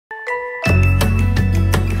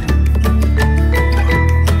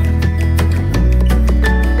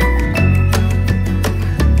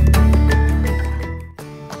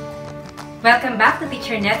Welcome back to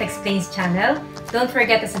Teacher Neth Explains channel. Don't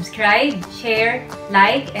forget to subscribe, share,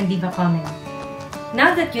 like, and leave a comment.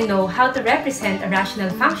 Now that you know how to represent a rational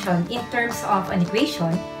function in terms of an equation,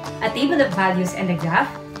 a table of values, and a graph,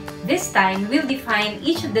 this time we'll define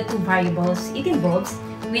each of the two variables it involves,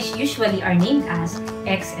 which usually are named as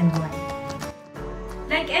x and y.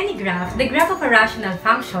 Like any graph, the graph of a rational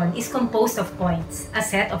function is composed of points, a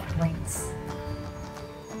set of points.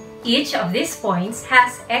 Each of these points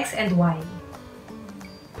has x and y.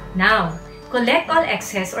 Now, collect all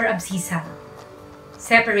x's or abscissa.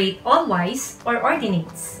 Separate all y's or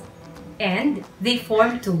ordinates. And they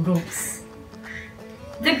form two groups.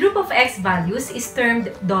 The group of x values is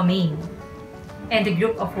termed domain. And the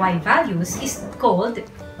group of y values is called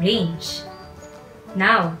range.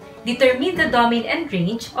 Now, determine the domain and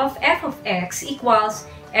range of f of x equals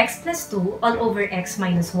x plus 2 all over x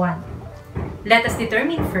minus 1. Let us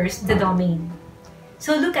determine first the domain.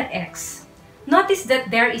 So look at x. Notice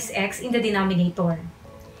that there is x in the denominator.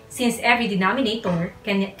 Since every denominator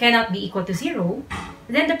cannot be equal to 0,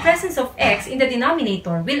 then the presence of x in the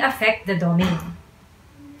denominator will affect the domain.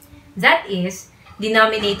 That is,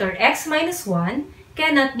 denominator x minus 1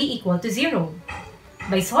 cannot be equal to 0.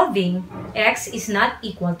 By solving, x is not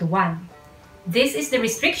equal to 1. This is the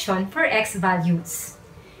restriction for x values.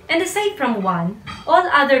 And aside from 1, all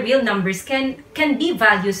other real numbers can be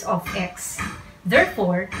values of x.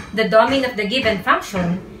 Therefore, the domain of the given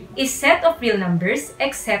function is set of real numbers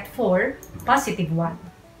except for positive 1.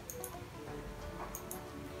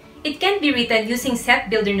 It can be written using set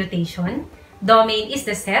builder notation. Domain is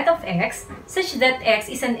the set of x such that x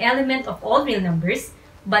is an element of all real numbers,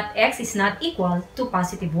 but x is not equal to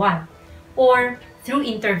positive 1. Or, through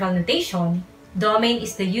interval notation, domain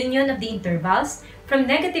is the union of the intervals from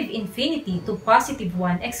negative infinity to positive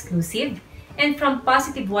 1 exclusive, and from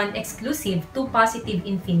positive 1 exclusive to positive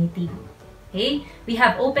infinity. Okay? We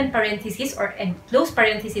have open parenthesis and close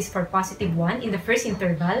parenthesis for positive 1 in the first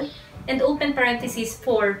interval, and open parenthesis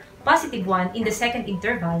for positive 1 in the second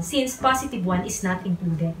interval since positive 1 is not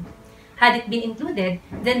included. Had it been included,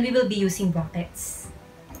 then we will be using brackets.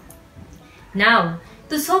 Now,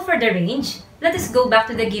 to solve for the range, let us go back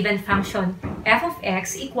to the given function f of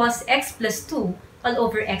x equals x plus 2 all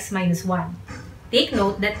over x minus 1. Take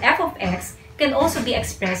note that f of x can also be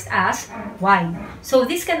expressed as y. So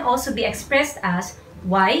this can also be expressed as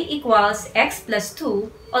y equals x plus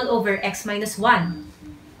 2 all over x minus 1.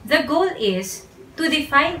 The goal is to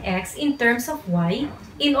define x in terms of y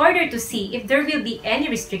in order to see if there will be any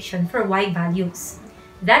restriction for y values.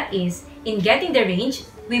 That is, in getting the range,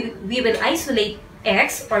 we will isolate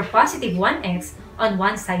x or positive 1x on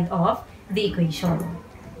one side of the equation.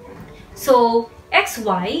 So,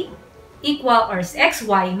 xy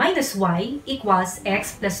minus y equals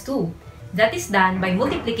x plus 2. That is done by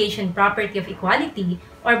multiplication property of equality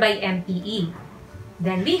or by MPE.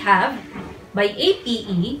 Then we have, by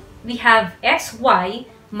APE, we have xy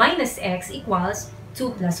minus x equals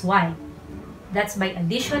 2 plus y. That's by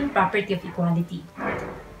addition property of equality.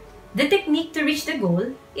 The technique to reach the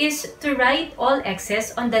goal is to write all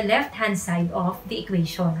x's on the left-hand side of the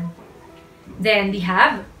equation. Then we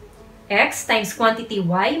have x times quantity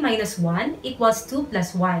y minus 1 equals 2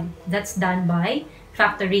 plus y. That's done by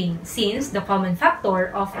factoring, since the common factor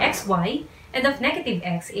of xy and of negative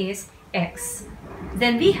x is x.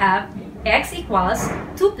 Then we have x equals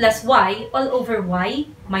 2 plus y all over y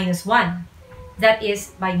minus 1. That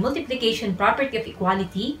is by multiplication property of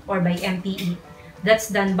equality or by MPE. That's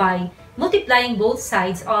done by multiplying both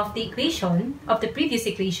sides of the equation, of the previous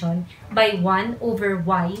equation, by 1 over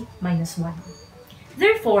y minus 1.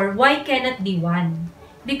 Therefore, y cannot be 1,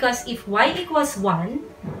 because if y equals 1,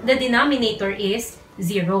 the denominator is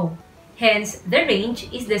 0. Hence, the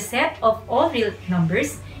range is the set of all real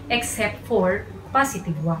numbers except for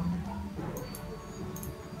positive 1.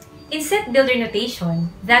 In set builder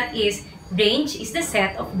notation, that is, range is the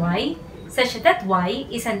set of y such that y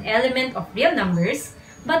is an element of real numbers,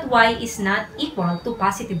 but y is not equal to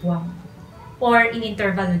positive 1. Or in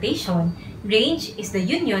interval notation, range is the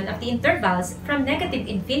union of the intervals from negative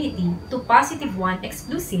infinity to positive 1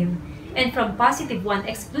 exclusive, and from positive 1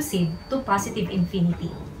 exclusive to positive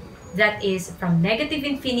infinity. That is, from negative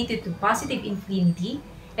infinity to positive infinity,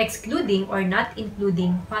 excluding or not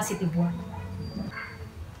including positive 1.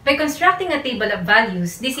 By constructing a table of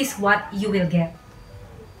values, this is what you will get.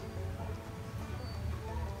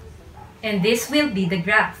 And this will be the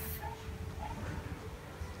graph.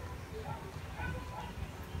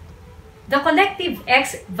 The collective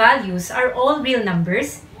x values are all real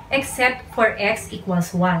numbers except for x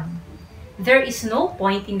equals 1. There is no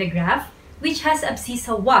point in the graph which has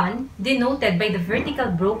abscissa 1 denoted by the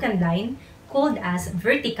vertical broken line called as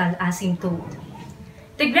vertical asymptote.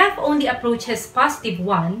 The graph only approaches positive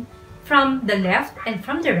 1 from the left and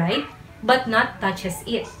from the right, but not touches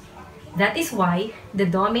it. That is why the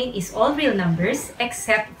domain is all real numbers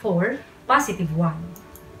except for positive 1.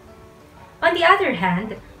 On the other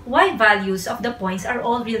hand, y values of the points are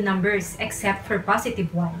all real numbers except for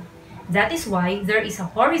positive 1. That is why there is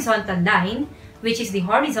a horizontal line, which is the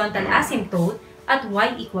horizontal asymptote at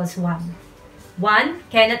y equals 1. 1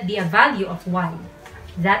 cannot be a value of y.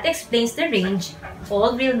 That explains the range,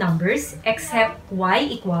 all real numbers except y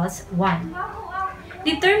equals 1.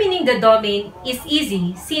 Determining the domain is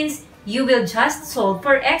easy since you will just solve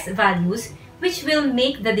for x values, which will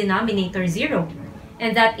make the denominator 0.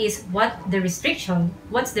 And that is what's the restriction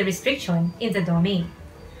in the domain.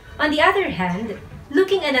 On the other hand,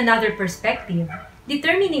 looking at another perspective,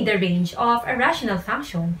 determining the range of a rational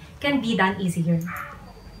function can be done easier.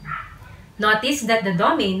 Notice that the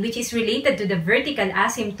domain, which is related to the vertical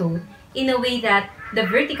asymptote in a way that the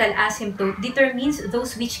vertical asymptote determines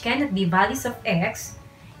those which cannot be values of x,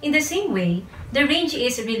 in the same way, the range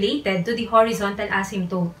is related to the horizontal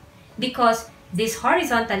asymptote because this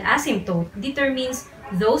horizontal asymptote determines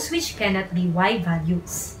those which cannot be y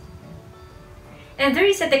values. And there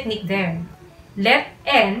is a technique there. Let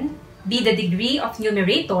n be the degree of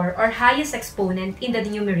numerator or highest exponent in the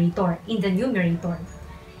numerator.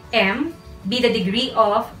 M be the degree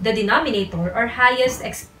of the denominator or highest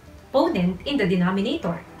exponent in the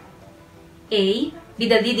denominator. A be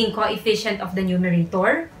the leading coefficient of the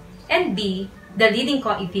numerator, and B the leading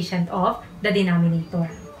coefficient of the denominator.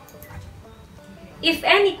 If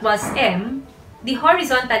n equals m, the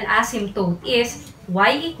horizontal asymptote is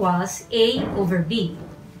y equals a over b.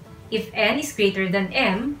 If n is greater than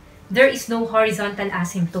m, there is no horizontal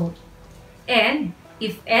asymptote. And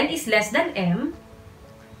if n is less than m,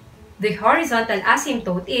 the horizontal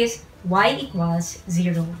asymptote is y equals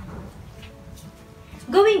 0.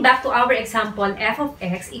 Going back to our example f of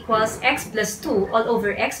x equals x plus 2 all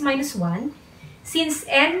over x minus 1, since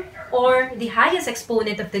n or the highest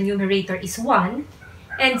exponent of the numerator is 1,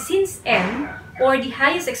 and since n or the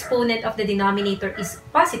highest exponent of the denominator is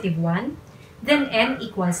positive 1, then n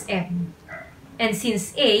equals m. And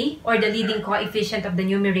since a or the leading coefficient of the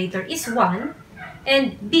numerator is 1,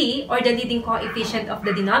 and b or the leading coefficient of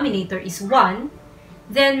the denominator is 1,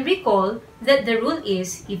 then recall that the rule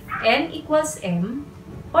is if n equals m,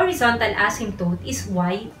 horizontal asymptote is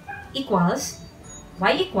y equals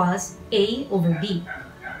a over b.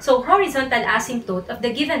 So horizontal asymptote of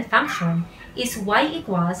the given function is y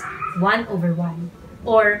equals 1 over 1,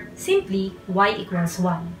 or simply y equals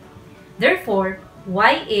 1. Therefore,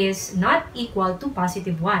 y is not equal to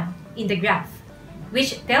positive 1 in the graph,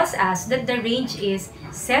 which tells us that the range is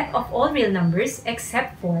set of all real numbers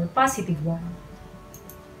except for positive 1.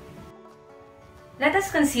 Let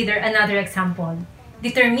us consider another example.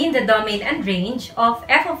 Determine the domain and range of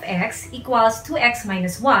f of x equals 2x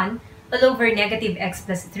minus 1 all over negative x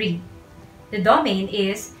plus 3. The domain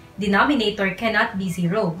is denominator cannot be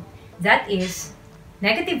 0. That is,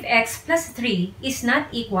 negative x plus 3 is not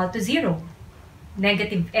equal to 0.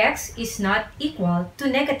 Negative x is not equal to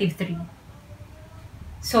negative 3.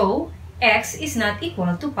 So, x is not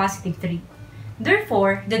equal to positive 3.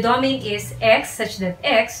 Therefore, the domain is x such that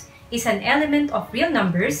x is an element of real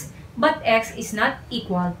numbers, but x is not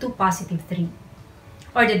equal to positive 3.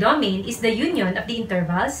 Or the domain is the union of the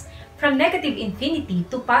intervals from negative infinity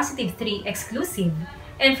to positive 3 exclusive,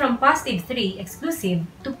 and from positive 3 exclusive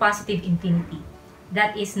to positive infinity.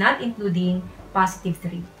 That is not including positive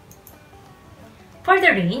 3. For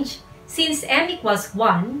the range, since m equals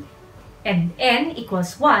 1, and n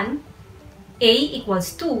equals 1, a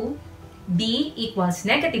equals 2, b equals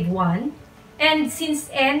negative 1, and since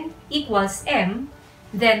n equals m,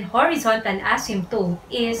 then horizontal asymptote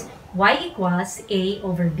is y equals a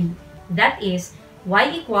over b. That is,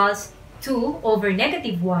 y equals 2 over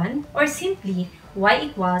negative 1, or simply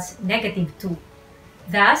y equals negative 2.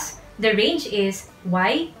 Thus, the range is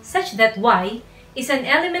y such that y is an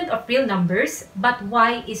element of real numbers, but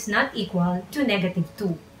y is not equal to negative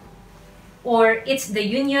 2. Or it's the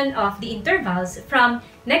union of the intervals from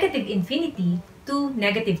negative infinity to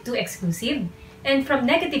negative 2 exclusive, and from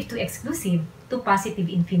negative 2 exclusive to positive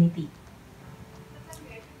infinity.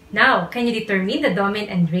 Now, can you determine the domain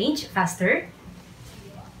and range faster?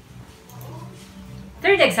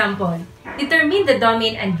 Third example, determine the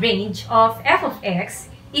domain and range of f of x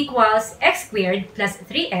equals x squared plus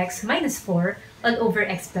 3x minus 4 all over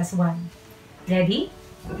x plus 1. Ready?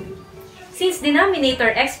 Since denominator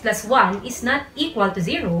x plus 1 is not equal to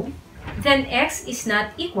 0, then x is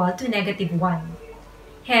not equal to negative 1.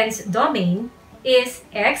 Hence, domain is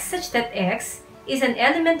x such that x is an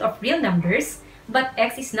element of real numbers but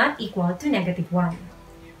x is not equal to -1.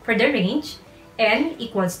 For the range, n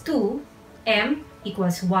equals 2, m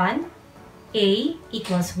equals 1, a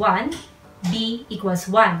equals 1, b equals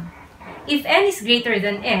 1. If n is greater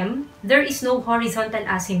than m, there is no horizontal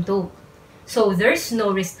asymptote. So there's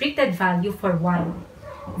no restricted value for y.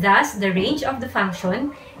 Thus, the range of the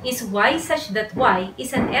function is y such that y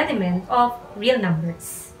is an element of real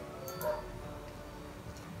numbers.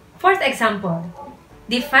 Fourth example.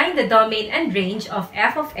 Define the domain and range of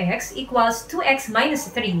f of x equals 2x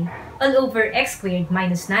minus 3 all over x squared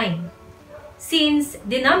minus 9. Since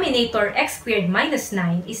denominator x squared minus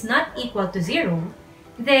 9 is not equal to 0,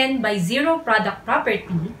 then by zero product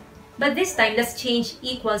property, but this time let's change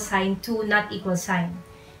equal sign to not equal sign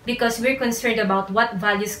because we're concerned about what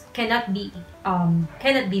values cannot be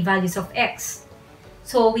values of x.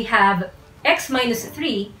 So we have x minus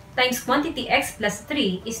 3 times quantity x plus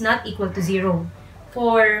 3 is not equal to 0.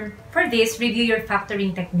 For this, review your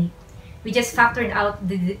factoring technique. We just factored out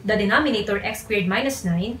the denominator x squared minus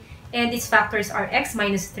 9 and its factors are x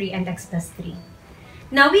minus 3 and x plus 3.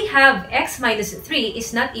 Now we have x minus 3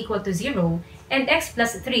 is not equal to 0 and x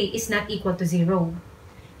plus 3 is not equal to 0.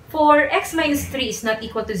 For x minus 3 is not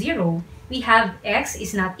equal to 0, we have x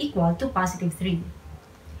is not equal to positive 3.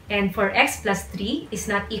 And for x plus 3 is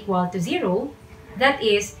not equal to 0, that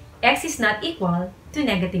is, x is not equal to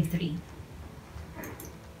 -3.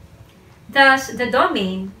 Thus, the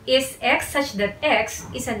domain is x such that x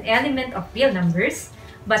is an element of real numbers,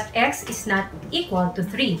 but x is not equal to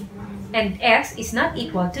 3, and x is not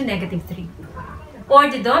equal to -3. Or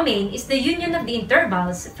the domain is the union of the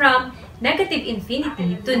intervals from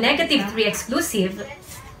 -infinity to -3 exclusive,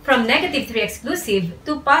 from -3 exclusive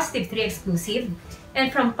to +3 exclusive,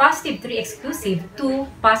 and from +3 exclusive to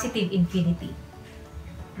positive infinity.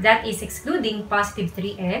 That is excluding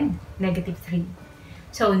 +3 and -3.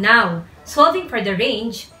 So now, solving for the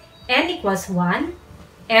range, n equals 1,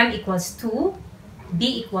 m equals 2,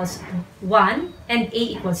 b equals 1, and a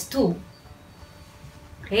equals 2.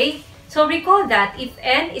 Okay? So recall that if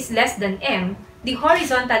n is less than m, the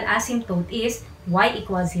horizontal asymptote is y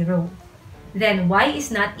equals 0. Then y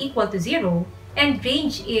is not equal to 0, and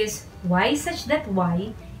range is y such that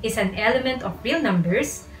y is an element of real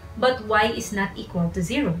numbers, but y is not equal to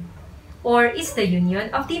 0. Or is the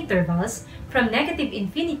union of the intervals from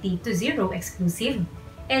 -infinity to 0 exclusive,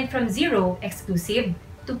 and from 0 exclusive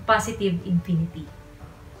to positive infinity.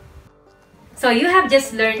 So you have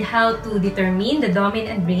just learned how to determine the domain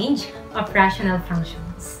and range of rational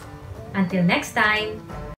functions. Until next time!